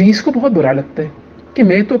 तो मरीज को बहुत बुरा लगता है कि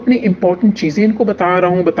मैं तो अपनी इंपॉर्टेंट चीज़ें इनको बता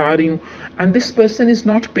रही हूँ and this person is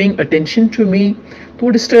not paying attention to me, तो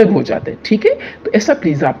डिस्टर्ब हो जाता है. ठीक है, तो ऐसा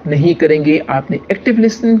प्लीज़ आप नहीं करेंगे. आपने एक्टिव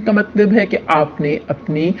लिसनिंग का मतलब है कि आपने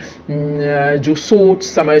अपनी जो सोच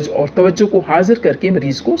समझ और तवज्जो को हाजिर करके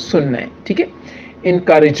मरीज को सुनना है. ठीक है.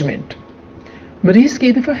 इनकरेजमेंट, मरीज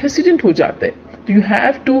कई दफ़ा हेसिडेंट हो जाता है, तो you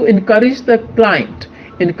have to encourage the client,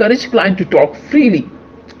 encourage client to talk freely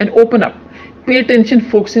and open up. Pay attention,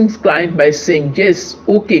 focusing client by saying yes,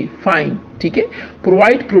 okay, fine. ठीक है.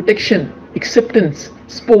 Provide protection, acceptance,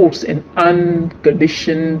 supports and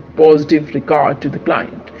unconditioned positive regard to the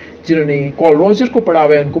client. जिन्होंने call Roger को पढ़ा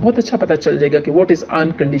हुआ है उनको बहुत अच्छा पता चल जाएगा कि what is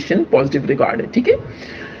unconditioned positive regard है. ठीक है.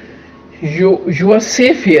 You are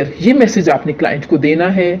safe here, ये मैसेज आपने क्लाइंट को देना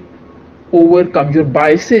है. Overcome your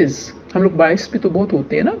biases. हम लोग बायस भी तो बहुत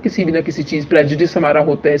होते हैं ना, किसी भी ना किसी चीज़, प्रेजुडिस हमारा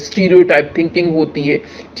होता है, स्टीरियोटाइप थिंकिंग होती है.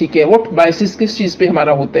 ठीक है. व्हाट बायसेस किस चीज़ पे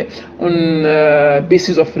हमारा होता है? On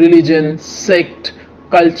basis of religion, sect,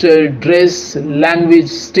 culture, dress,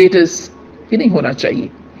 language, status. ये नहीं होना चाहिए.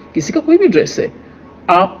 किसी का कोई भी ड्रेस है,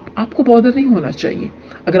 आपको बॉदर नहीं होना चाहिए.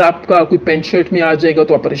 अगर आपका कोई पेंट शर्ट में आ जाएगा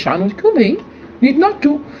तो आप परेशान हो, क्यों भाई? Need not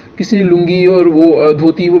to. किसी ने लुंगी और वो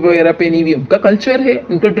धोती वगैरह पहनी हुई, उनका कल्चर है,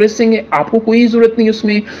 उनका ड्रेसिंग है, आपको कोई ज़रूरत नहीं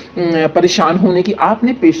उसमें परेशान होने की.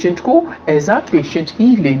 आपने पेशेंट को एज आ पेशेंट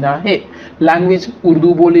ही लेना है. लैंग्वेज,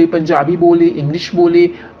 उर्दू बोले, पंजाबी बोले, इंग्लिश बोले,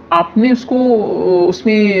 आपने उसको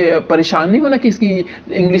उसमें परेशान नहीं होना कि इसकी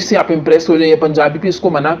इंग्लिश से आप इम्प्रेस हो जाए या पंजाबी पे इसको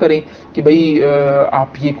मना करें कि भाई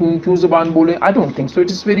आप ये क्यों ज़ुबान बोलें. I don't think so.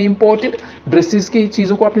 It is very important. Dresses की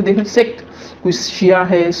चीज़ों को आपने देखना. सेक्ट, कोई शिया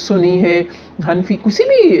है, सुन्नी है, हनफी, किसी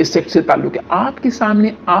भी सेक्ट से ताल्लुक है, आपके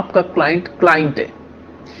सामने आपका क्लाइंट है.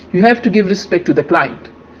 You have to give respect to the client,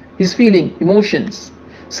 his feeling, emotions.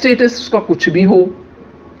 Status उसका कुछ भी हो,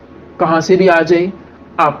 कहाँ से भी आ जाए,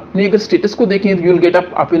 आपने अगर स्टेटस को देखें यू विल गेट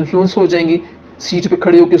अप, आप इन्फ्लुएंस हो जाएंगे. सीट पे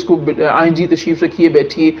खड़े होकर उसको आए जी तशरीफ रखिए,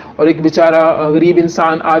 बैठिए, और एक बेचारा गरीब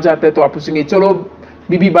इंसान आ जाता है तो आप उससे चलो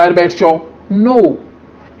बीबी बाहर बैठ जाओ. नो,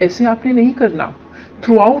 ऐसे आपने नहीं करना.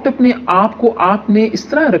 थ्रू आउट अपने आप को आपने इस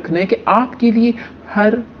तरह रखना है कि आपके लिए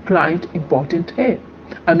हर क्लाइंट इंपॉर्टेंट है.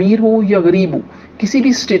 अमीर हो या गरीब हो, किसी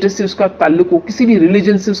भी स्टेटस से उसका ताल्लुक हो, किसी भी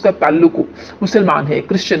रिलीजन से उसका ताल्लुक हो, मुसलमान है,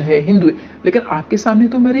 क्रिश्चियन है, हिंदू है, लेकिन आपके सामने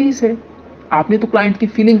तो मरीज है. आपने तो क्लाइंट की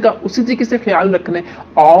फीलिंग का उसी तरीके से ख्याल रखना है.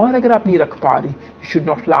 और अगर आप नहीं रख पा रही, you should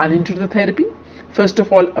not plan into the therapy. First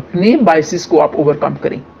of all अपने बायसेस को आप ओवरकम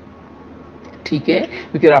करें. ठीक है,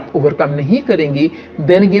 क्योंकि आप ओवरकम नहीं करेंगे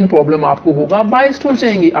देन अगेन प्रॉब्लम आपको होगा, बायस्ड हो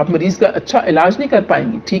जाएंगे, आप मरीज का अच्छा इलाज नहीं कर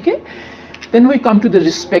पाएंगे. ठीक है. Then we come to the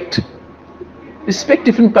respect. Respect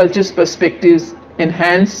different cultures' perspectives,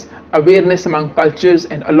 enhance awareness among cultures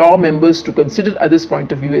and allow members to consider others'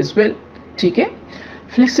 point of view as well. ठीक है.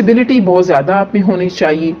 Flexibility बहुत ज़्यादा आप में होनी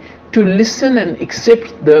चाहिए. To listen and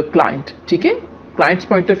accept the client. ठीक है.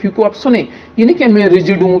 Client's point of view को आप सुने. ये नहीं कि मैं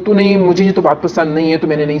rigid हूँ तो नहीं, मुझे ये तो बात पसंद नहीं है तो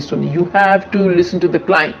मैंने नहीं सुनी. You have to listen to the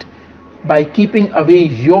client by keeping away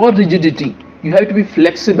your rigidity. You have to be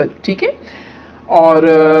flexible. ठीक है. Or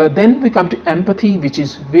then we come to empathy, which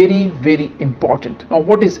is very, very important. Now,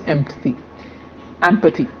 what is empathy?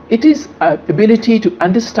 Empathy, it is ability to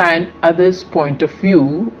understand others' point of view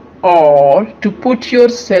or to put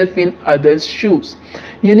yourself in others' shoes.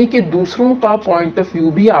 यानी कि दूसरों का point of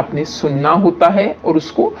view भी आपने सुनना होता है और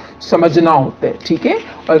उसको समझना होता है. ठीक है.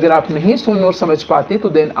 और अगर आप नहीं सुन और समझ पाते तो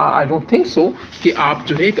then I don't think so कि आप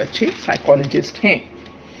जो है एक अच्छे साइकोलॉजिस्ट हैं.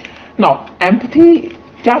 नाउ एम्पैथी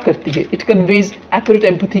क्या करती है? It conveys accurate.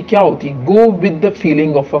 एम्पैथी क्या होती है? Go with the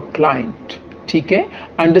feeling of a client. ठीक है.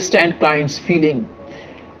 Understand clients feeling,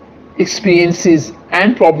 experiences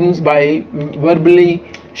and problems by verbally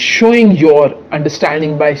showing your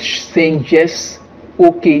understanding by saying yes,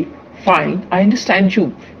 okay, fine, I understand you.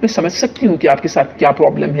 मैं समझ सकती हूँ कि आपके साथ क्या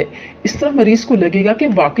प्रॉब्लम है. इस तरह मरीज को लगेगा कि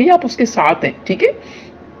वाकई आप उसके साथ हैं. ठीक है.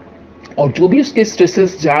 और जो भी उसके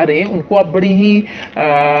स्ट्रेसेस जा रहे हैं उनको आप बड़ी ही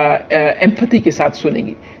एम्पैथी के साथ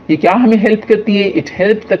सुनेंगे. ये क्या हमें हेल्प करती है? It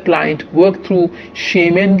help the client work through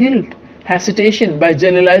shame and guilt. hesitation by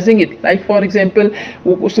generalizing it, like for example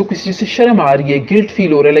वो उसको किसी चीज़ से शर्म आ रही है, गिल्ट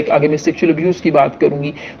फील हो रहा है, लाइक आगे मैं सेक्सुअल अब्यूज की बात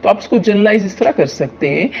करूंगी तो आप उसको जनरलाइज इस तरह कर सकते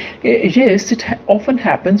हैं कि yes it often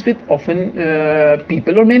happens with often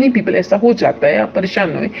people और मैनी पीपल, ऐसा हो जाता है, आप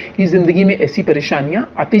परेशान न हों, कि जिंदगी में ऐसी परेशानियां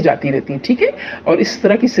आती जाती रहती हैं, ठीक है, और इस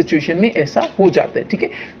तरह की सिचुएशन में ऐसा हो जाता है, ठीक है।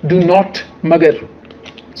 डू नॉट, मगर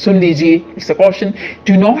सुन लीजिए, it's a caution,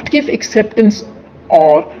 do not give acceptance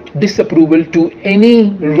और disapproval to any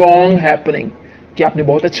wrong happening, कि आपने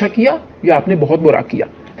बहुत अच्छा किया या आपने बहुत बुरा किया,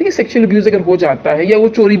 ठीक है। सेक्सुअल अब्यूज अगर हो जाता है या वो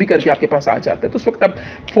चोरी भी करके आपके पास आ जाता है तो उस वक्त आप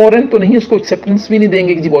फौरन तो नहीं उसको एक्सेप्टेंस भी नहीं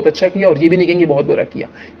देंगे कि जी बहुत अच्छा किया, और ये भी नहीं कहेंगे बहुत बुरा किया।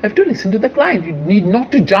 You have to listen to the client, you need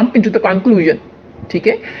not to jump into the conclusion, ठीक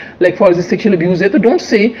है। Like for this sexual abuse है तो don't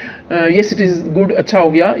say yes it is good, अच्छा हो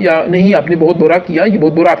गया, या नहीं आपने बहुत बुरा किया, ये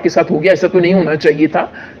बहुत बुरा आपके साथ हो गया, ऐसा तो नहीं होना चाहिए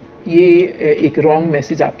था। ये एक रॉन्ग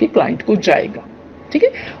मैसेज आपके क्लाइंट को जाएगा, ठीक है।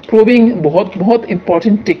 प्रोबिंग बहुत बहुत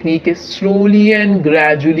इंपॉर्टेंट टेक्निक है। Slowly and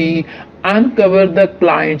gradually uncover the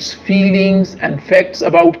clients feelings and facts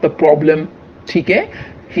about the problem, ठीक है,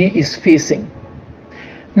 he is facing.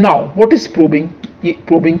 Now what is probing? ये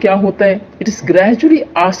प्रोबिंग क्या होता है? It is gradually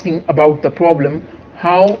asking about the problem,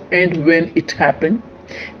 how and when it happened.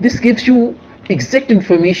 This gives you exact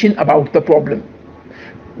information about the problem,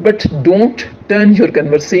 but don't turn your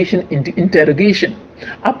conversation into interrogation.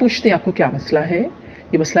 आप पूछते हैं आपको क्या मसला है,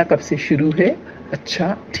 ये मसला कब से शुरू है,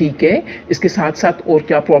 अच्छा ठीक है, इसके साथ साथ और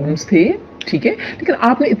क्या प्रॉब्लम्स थे, ठीक है। लेकिन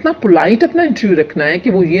आपने इतना पोलाइट अपना इंटरव्यू रखना है कि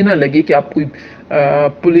वो ये ना लगे कि आप कोई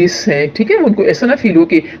पुलिस है, ठीक है, उनको ऐसा ना फील हो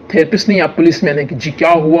कि थेरेपिस्ट नहीं आप पुलिस मैन है, कि जी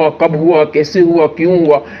क्या हुआ, कब हुआ, कैसे हुआ, क्यों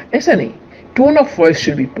हुआ, ऐसा नहीं। Tone of voice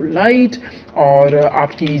should be polite, और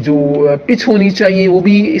आपकी जो पिच होनी चाहिए वो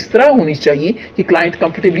भी इस तरह होनी चाहिए कि क्लाइंट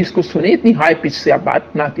कंफर्टेबली इसको सुने, इतनी हाई पिच से आप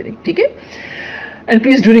बात ना करें, ठीक है। And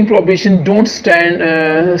please during probation don't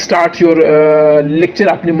start your lecture,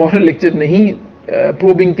 आपने मॉरल लेक्चर नहीं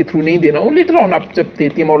प्रोबिंग के थ्रू नहीं देना हो, लेटर ऑन आप जब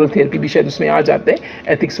देती है मॉरल थेरेपी भी शायद उसमें आ जाता है,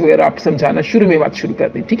 एथिक्स वगैरह आप समझाना शुरू में बात शुरू कर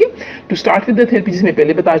दें, ठीक है। To start with the therapy, जिसमें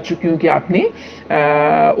पहले बता चुकी हूँ कि आपने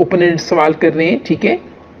ओपन एंड सवाल कर रहे हैं, ठीक है,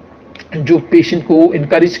 जो पेशेंट को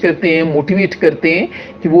इनकरेज करते हैं, मोटिवेट करते हैं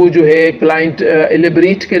कि वो जो है क्लाइंट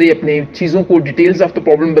एलिबरेट करे अपने चीज़ों को, डिटेल्स ऑफ द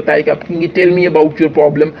प्रॉब्लम बताए कि आप कहेंगे tell me about your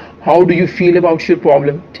problem, how do you feel about your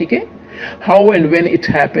problem, ठीक है, how and when it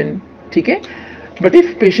happen, ठीक है। But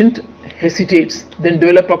if patient हेसिटेट्स then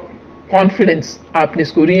develop a confidence, आपने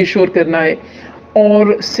इसको रीअश्योर करना है,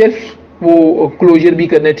 और सेल्फ वो क्लोजर भी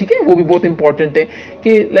करना है, ठीक है, वो भी बहुत इंपॉर्टेंट है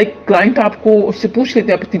कि लाइक क्लाइंट आपको उससे पूछ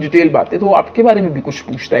लेते हैं आप इतनी डिटेल बातें, तो आपके बारे में भी कुछ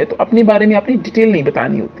पूछता है, तो अपने बारे में आपने डिटेल नहीं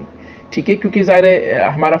बतानी होती, ठीक है, क्योंकि ज़ाहिर है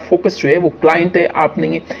हमारा फोकस जो है वो क्लाइंट है, आप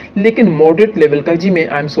नहीं है। लेकिन मॉडरेट लेवल का, जी मैं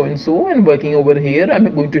I am so and so and working over here, I am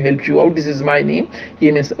going to help you out, this is my name,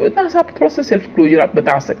 ये मैं इतना सा आप थोड़ा सा सेल्फ क्लोजर आप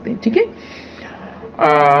बता सकते हैं, ठीक है।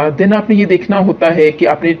 देन आपने ये देखना होता है कि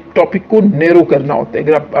आपने टॉपिक को नैरो करना होता है।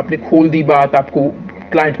 अगर आपने खोल दी बात, आपको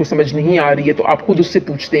क्लाइंट को समझ नहीं आ रही है, तो आप खुद उससे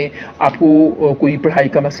पूछते हैं आपको कोई पढ़ाई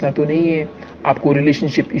का मसला तो नहीं है, आपको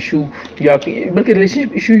रिलेशनशिप इशू, या बल्कि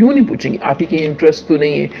रिलेशनशिप इशू यूँ नहीं पूछेंगे, आपकी कहीं इंटरेस्ट तो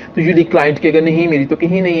नहीं है, तो यूजली क्लाइंट के अगर नहीं मेरी तो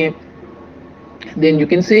कहीं नहीं है, then you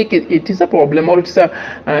can say कि it is a problem or it's a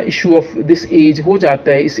issue of this age, हो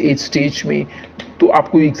जाता है इस एज स्टेज में, तो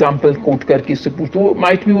आपको एग्जाम्पल कोट करके इससे पूछ, तो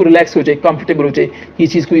माइट भी वो रिलैक्स हो जाए, कंफर्टेबल हो जाए, ये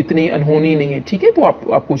चीज़ कोई इतनी अनहोनी नहीं है, ठीक है, तो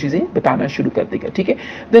आपको चीज़ें बताना शुरू कर देगा, ठीक है।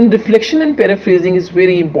 Then reflection and paraphrasing is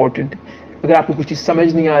very important. अगर आपको कुछ चीज़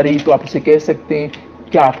समझ नहीं आ रही तो आप उसे कह सकते हैं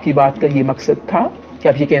क्या आपकी बात का ये मकसद था,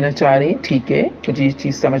 क्या आप ये कहना चाह रहे हैं, ठीक है, मुझे ये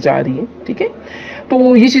चीज़ समझ आ रही है, ठीक है।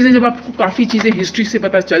 तो ये चीज़ें जब आपको काफ़ी चीज़ें हिस्ट्री से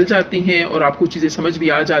पता चल जाती हैं और आपको चीज़ें समझ भी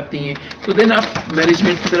आ जाती हैं, तो देन आप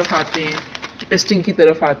मैनेजमेंट की तरफ आते हैं, टेस्टिंग की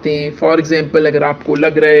तरफ आते हैं। फॉर एग्जांपल अगर आपको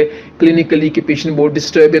लग रहा है क्लिनिकली कि पेशेंट बहुत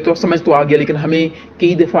डिस्टर्ब है, तो समझ तो आ गया, लेकिन हमें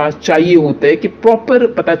कई दफ़ा चाहिए होता है कि प्रॉपर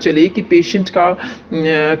पता चले कि पेशेंट का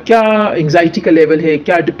क्या एंग्जाइटी का लेवल है,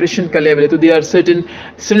 क्या डिप्रेशन का लेवल है, तो they are certain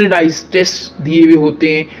standardise test दिए हुए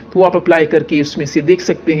होते हैं, तो आप अप्लाई करके उसमें से देख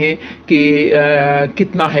सकते हैं कि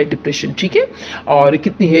कितना है डिप्रेशन, ठीक है, और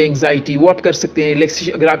कितनी है एंग्जाइटी, वो आप कर सकते हैं।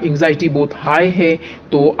 रिलैक्सेशन, अगर आप एंग्जाइटी बहुत हाई है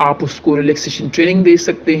तो आप उसको रिलैक्सेशन ट्रेनिंग दे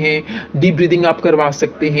सकते हैं, डीप ब्रीदिंग आप करवा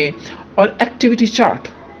सकते हैं, और activity chart,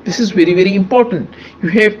 this is very very important, you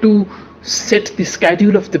have to set the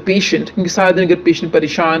schedule of the patient, क्योंकि सारा दिन अगर पेशेंट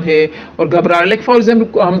परेशान है और घबरा रहा है, लाइक फॉर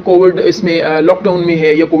एग्जाम्पल हम कोविड इसमें लॉकडाउन में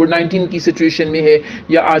है या कोविड-19 की सिचुएशन में है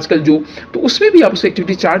या आजकल जो, तो उसमें भी आप उसका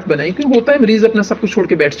एक्टिविटी चार्ट बनाएं, क्योंकि होता है मरीज अपना सब कुछ छोड़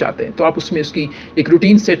के बैठ जाते हैं, तो आप उसमें उसकी एक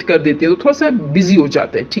रूटीन सेट कर देते हैं, तो थोड़ा सा बिजी हो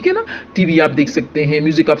जाता है, ठीक है ना। टीवी आप देख सकते हैं,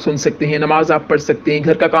 म्यूजिक आप सुन सकते हैं, नमाज आप पढ़ सकते हैं,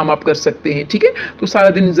 घर का काम आप कर सकते हैं, ठीक है, तो सारा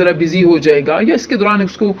दिन ज़रा बिजी हो जाएगा। या इसके दौरान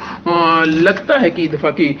उसको लगता है कि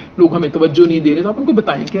दफ़ा कि लोग हमें तवज्जो नहीं दे रहे, तो आप उनको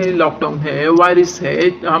बताएं कि लॉकडाउन लॉकडाउन है, वायरस है,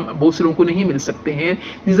 हम बहुत से लोगों को नहीं मिल सकते हैं,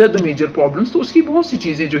 these are the major problems. तो उसकी बहुत सी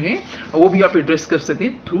चीज़ें जो हैं वो भी आप एड्रेस कर सकते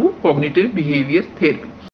हैं थ्रू कॉग्निटिव बिहेवियर थेरेपी।